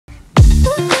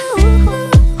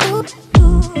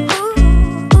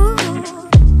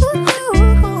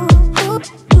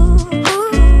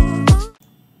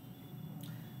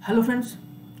Hello friends,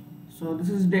 so this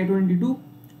is day 22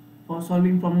 for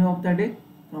solving problem of the day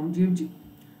from GFG.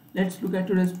 Let's look at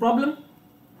today's problem.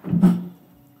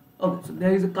 Okay, so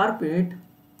there is a carpet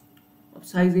of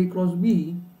size A cross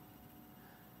B.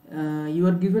 You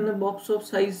are given a box of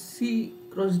size C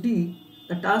cross D.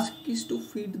 The task is to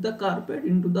fit the carpet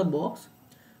into the box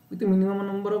with a minimum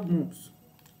number of moves.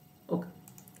 Okay,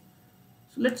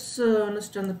 so let's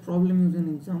understand the problem using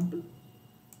an example.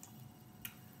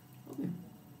 Okay.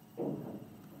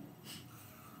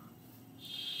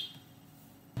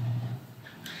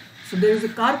 So there is a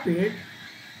carpet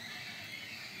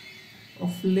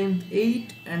of length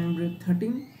 8 and breadth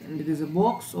 13, and there is a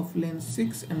box of length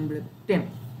 6 and breadth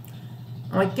 10.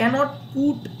 Now I cannot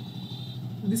put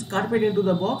this carpet into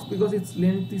the box because its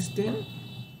length is 10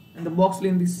 and the box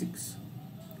length is 6.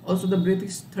 Also the breadth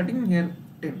is 13, here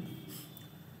 10.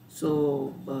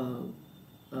 So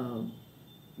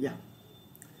yeah.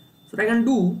 So what I can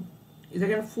do is I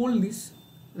can fold this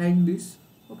like this.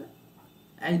 Okay,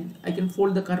 I can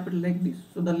fold the carpet like this,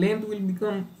 so the length will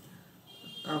become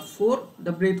 4,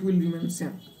 the breadth will remain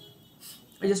same.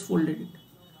 I just folded it.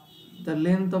 The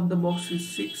length of the box is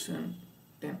 6 and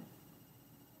 10.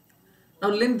 Now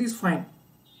length is fine,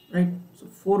 right? So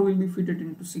 4 will be fitted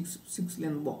into 6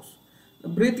 length box. The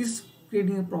breadth is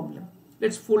creating a problem.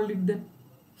 Let's fold it then.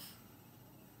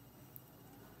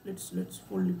 Let's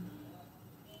fold it.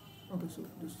 Okay, so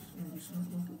this is not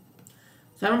going to.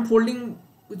 So I am folding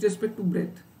with respect to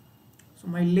breadth. So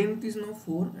my length is now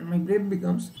 4 and my breadth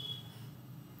becomes,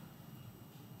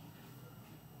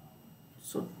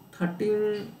 so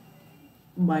 13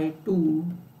 by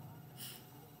 2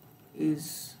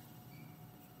 is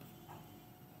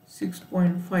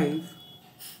 6.5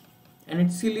 and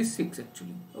its seal is 6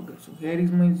 actually. Okay, so here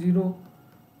is my 0,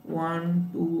 1,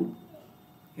 2,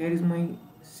 here is my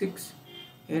 6,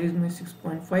 here is my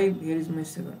 6.5, here is my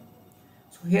 7.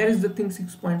 So here is the thing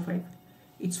 6.5.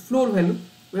 Its floor value,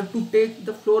 we have to take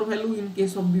the floor value in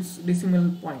case of this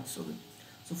decimal points. Okay.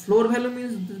 So floor value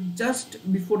means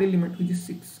just before element, which is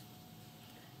 6,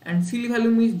 and seal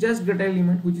value means just greater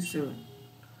element, which is 7.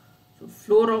 So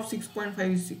floor of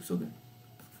 6.5 is 6. Okay.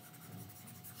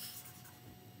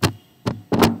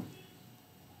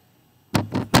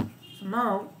 So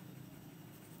now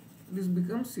this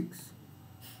becomes 6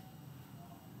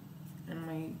 and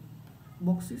my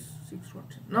box is 6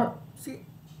 rods. Now see,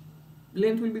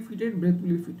 length will be fitted, breadth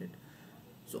will be fitted.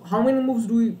 So how many moves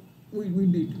do we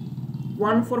did?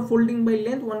 One for folding by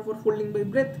length, one for folding by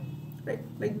breadth, right?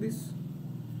 Like this.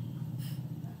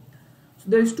 So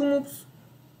there is 2 moves.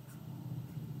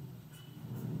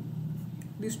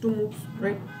 These 2 moves,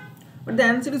 right? But the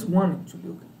answer is 1 actually.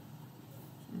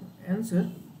 Okay. So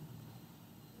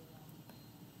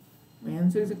my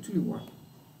answer is actually 1.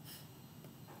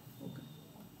 Okay.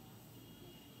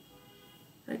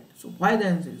 Right? So why the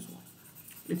answer is 1?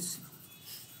 Let's see.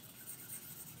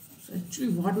 So actually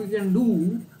what we can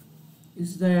do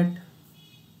is that,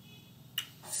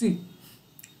 see,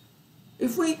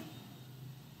 if we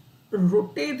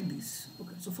rotate this,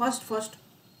 okay, so first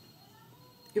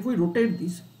if we rotate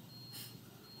this,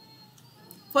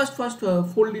 first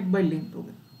fold it by length.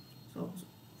 Okay, so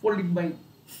fold it by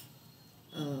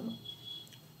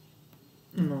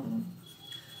no,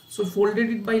 so folded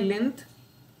it by length,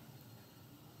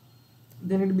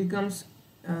 then it becomes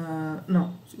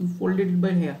no, so we folded it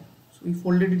by here, so we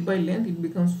folded it by length, it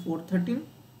becomes 413,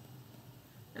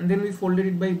 and then we folded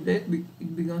it by breadth,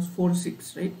 it becomes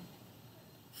 46, right?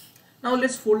 Now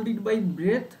let's fold it by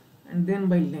breadth and then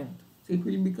by length, so it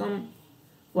will become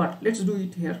what? Let's do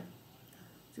it here.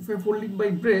 So if I fold it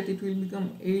by breadth, it will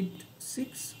become 8,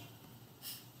 6,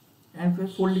 and if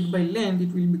I fold it by length,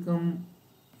 it will become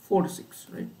 4, 6,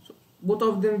 right? So both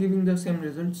of them giving the same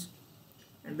results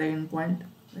at the end point,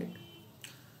 right?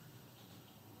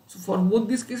 So for both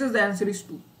these cases, the answer is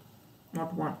 2,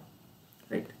 not 1,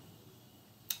 right?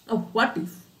 Now what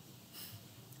if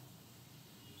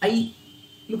I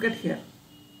look at here,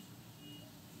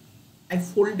 I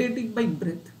folded it by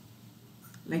breadth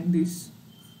like this,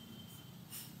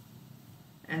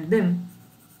 and then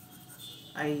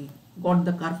I got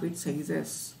the carpet size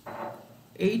as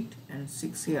 8 and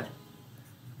 6 here,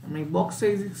 and my box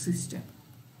size is 16.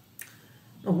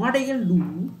 Now what I can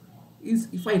do is,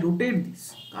 if I rotate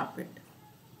this carpet,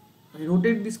 it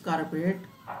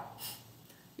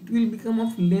will become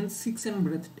of length 6 and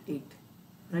breadth 8,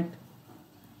 right?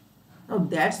 Now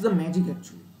that's the magic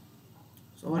actually.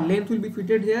 So our length will be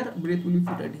fitted here, breadth will be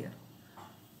fitted here.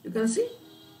 You can see.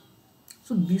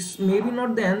 So this may be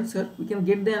not the answer. We can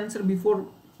get the answer before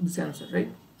this answer,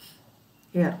 right?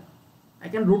 Here I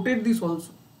can rotate this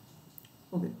also.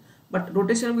 Okay, but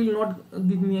rotation will not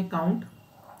give me a count.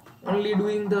 Only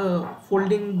doing the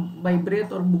folding by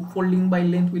breadth or folding by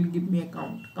length will give me a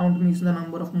count. Count means the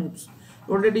number of moves.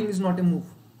 Rotating is not a move.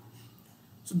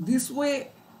 So this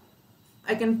way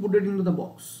I can put it into the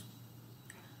box.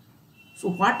 So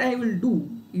what I will do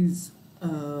is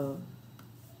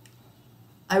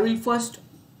I will first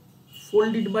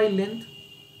fold it by length,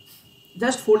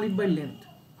 just fold it by length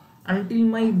until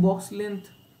my box length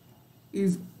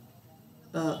is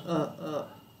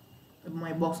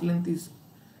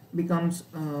becomes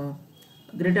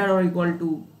greater or equal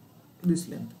to this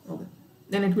length. Okay,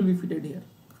 then it will be fitted here.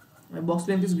 My box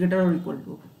length is greater or equal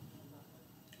to, okay,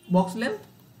 box length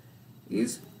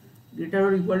is greater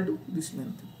or equal to this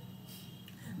length.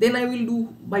 Then I will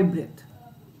do by breadth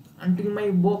until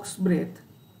my box breadth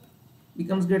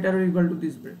becomes greater or equal to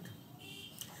this breadth.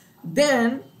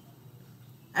 Then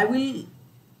I will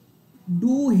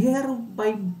do here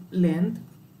by length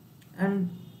and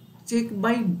check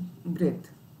by breadth,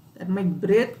 that my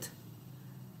breadth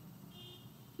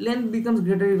length becomes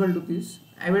greater or equal to this.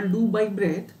 I will do by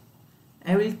breadth.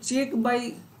 I will check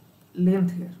by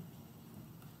length here.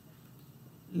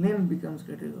 Length becomes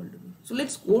greater or equal to this. So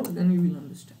let's code, then you will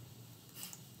understand.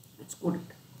 Let's code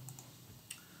it.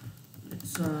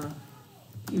 Let's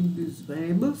keep these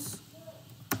variables.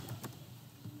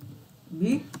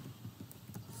 B,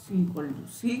 C equal to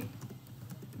C,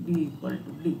 D equal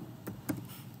to D.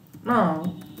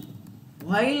 Now,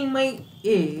 while my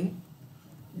A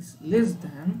is less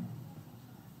than,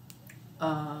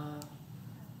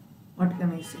 what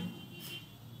can I say?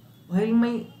 While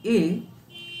my A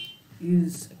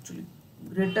is actually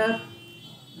greater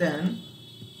than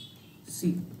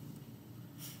C.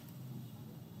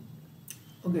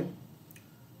 Okay,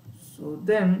 so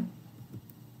then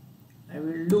I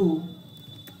will do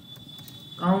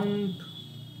count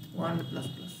 1 plus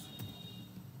plus.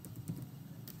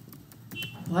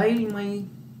 While my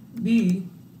B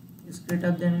is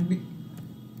greater than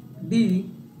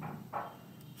D,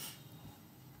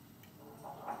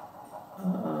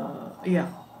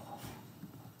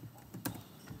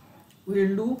 we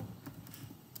will do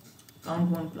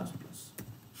count 1 plus plus.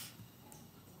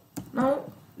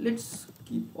 Now let's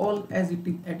keep all as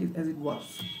it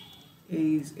was. A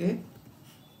is A,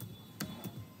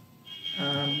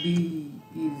 B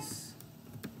is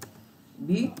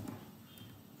B,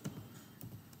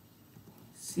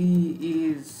 C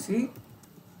is C,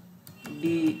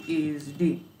 D is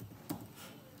D.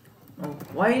 Now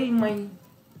while my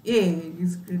A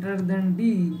is greater than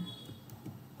D,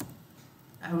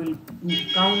 I will do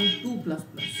count 2 plus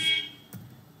plus.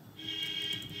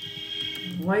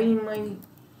 While my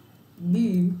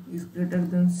B is greater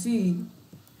than C,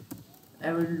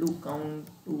 I will do count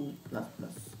 2 plus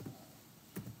plus.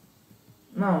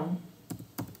 Now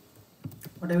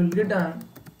what I will return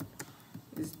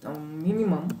is the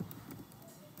minimum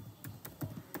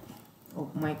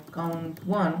of my count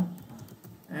 1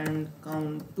 and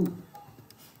count 2,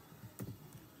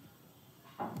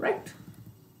 right?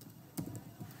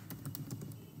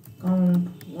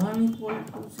 Count 1 equal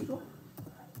to 0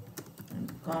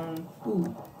 and count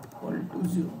 2 equal to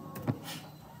 0.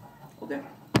 Okay,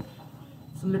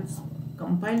 so let's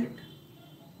compile it.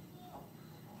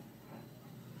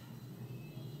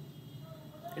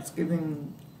 It's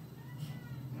giving,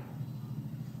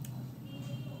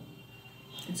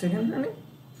 it's again running.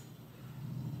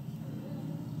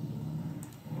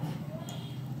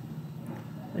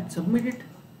 Let's submit it.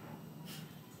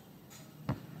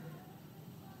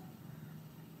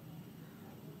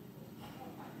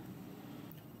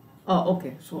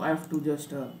 Okay, so I have to just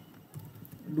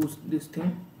do this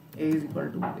thing. A is equal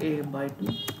to A by 2.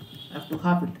 I have to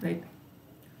half it, right?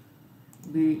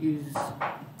 B is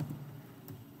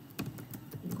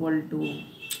equal to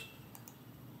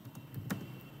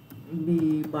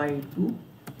B by 2.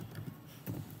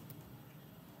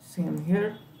 Same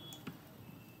here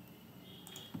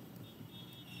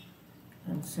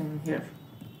and same here.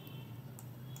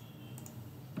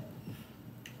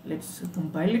 Let's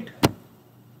compile it.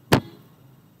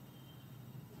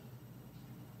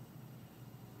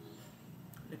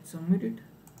 Let's submit it.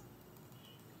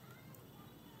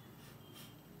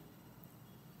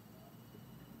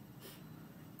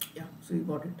 Yeah, so you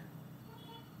got it.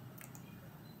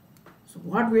 So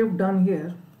what we have done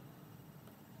here,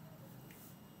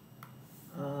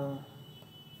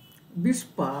 this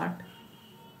part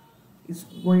is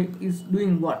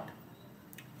doing what?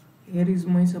 Here is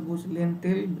my suppose length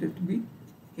L, breadth B.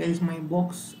 Here is my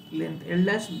box length L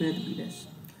dash, breadth B dash.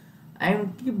 I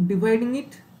am keep dividing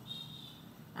it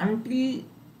until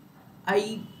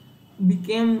I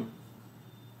became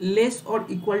less or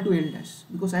equal to L dash,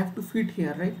 because I have to fit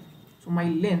here, right? So my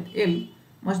length L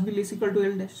must be less equal to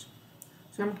L dash.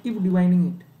 So I'm keep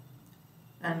dividing it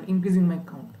and increasing my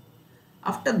count.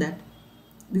 After that,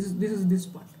 this is this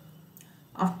part.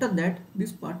 After that,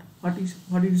 this part, what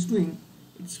it is doing,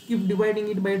 it's keep dividing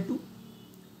it by 2.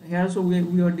 Here also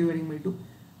we are dividing by 2.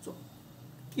 So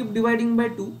keep dividing by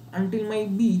 2 until my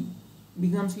B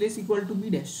becomes less equal to B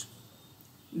dash,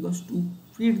 because to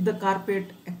fit the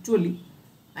carpet actually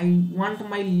I want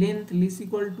my length less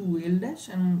equal to L dash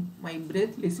and my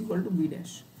breadth less equal to B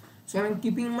dash. So I am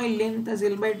keeping my length as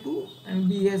L by 2 and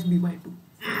B as B by 2.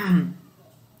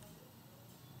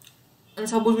 And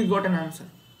suppose we got an answer.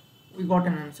 We got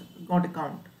a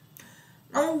count.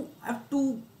 Now I have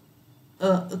to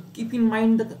keep in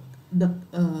mind the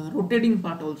rotating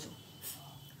part also.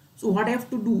 So what I have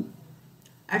to do,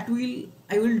 I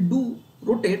will do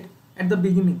rotate at the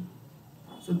beginning.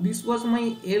 So this was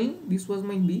my L, this was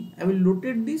my B. I will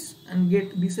rotate this and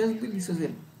get this as B, this as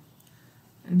L,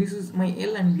 and this is my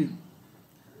L and B.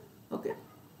 Okay.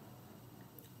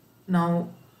 Now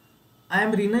I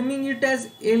am renaming it as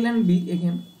L and B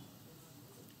again.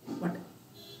 But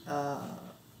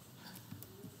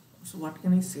so what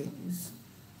can I say is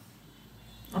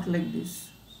not like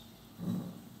this.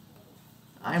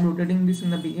 I am rotating this in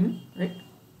the beginning, right?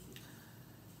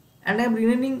 And I am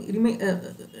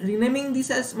renaming this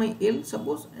as my L,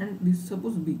 suppose, and this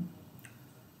suppose B.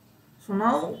 So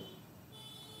now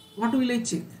what will I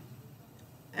check?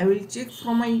 I will check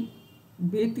from my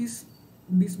breadth is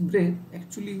this breadth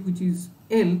actually, which is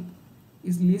L,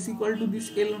 is less equal to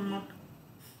this L or not,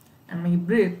 and my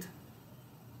breadth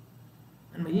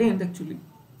and my length actually,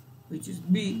 which is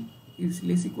B, is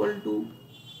less equal to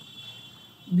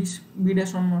this B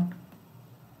dash or not,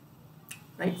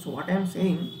 right? So what I am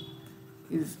saying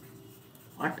is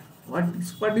what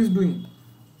this part is doing,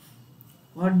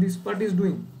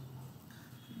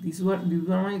 these were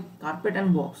my carpet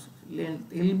and box, length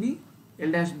LB,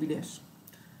 L dash, B dash.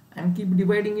 I am keep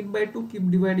dividing it by 2,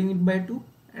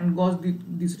 and got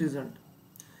this result.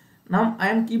 Now I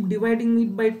am keep dividing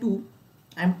it by 2,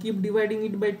 and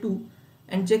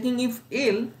checking if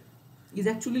L is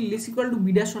actually less equal to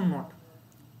B dash or not,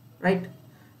 right?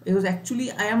 Because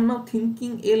actually I am now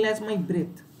thinking L as my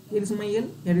breadth. Here is my L,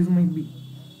 here is my B,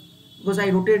 because I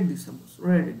rotated this,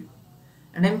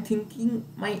 and I am thinking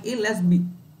my L as B.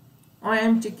 Now I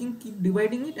am checking, keep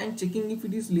dividing it and checking if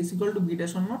it is less equal to B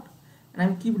dash or not, and I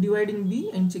am keep dividing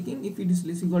B and checking if it is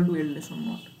less equal to L dash or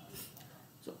not.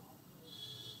 So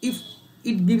if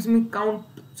it gives me count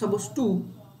suppose 2,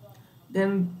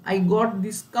 then I got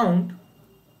this count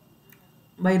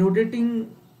by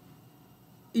rotating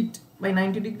it by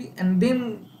 90 degree and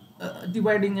then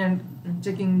dividing and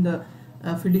checking the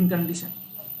feeding condition.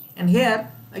 And here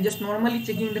I just normally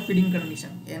checking the feeding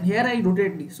condition, and here I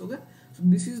rotate this. Okay, so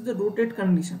this is the rotate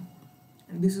condition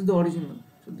and this is the original.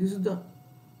 So this is the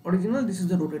original, this is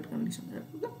the rotate condition, right?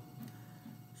 Okay,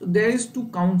 so there is 2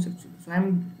 counts actually, so I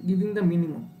am giving the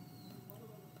minimum.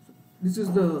 So this is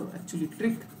the actually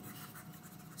trick.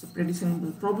 It's a pretty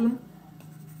simple problem.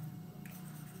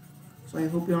 So I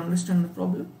hope you understand the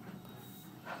problem,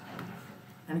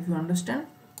 and if you understand,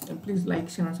 then please like,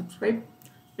 share and subscribe.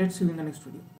 Let's see you in the next video.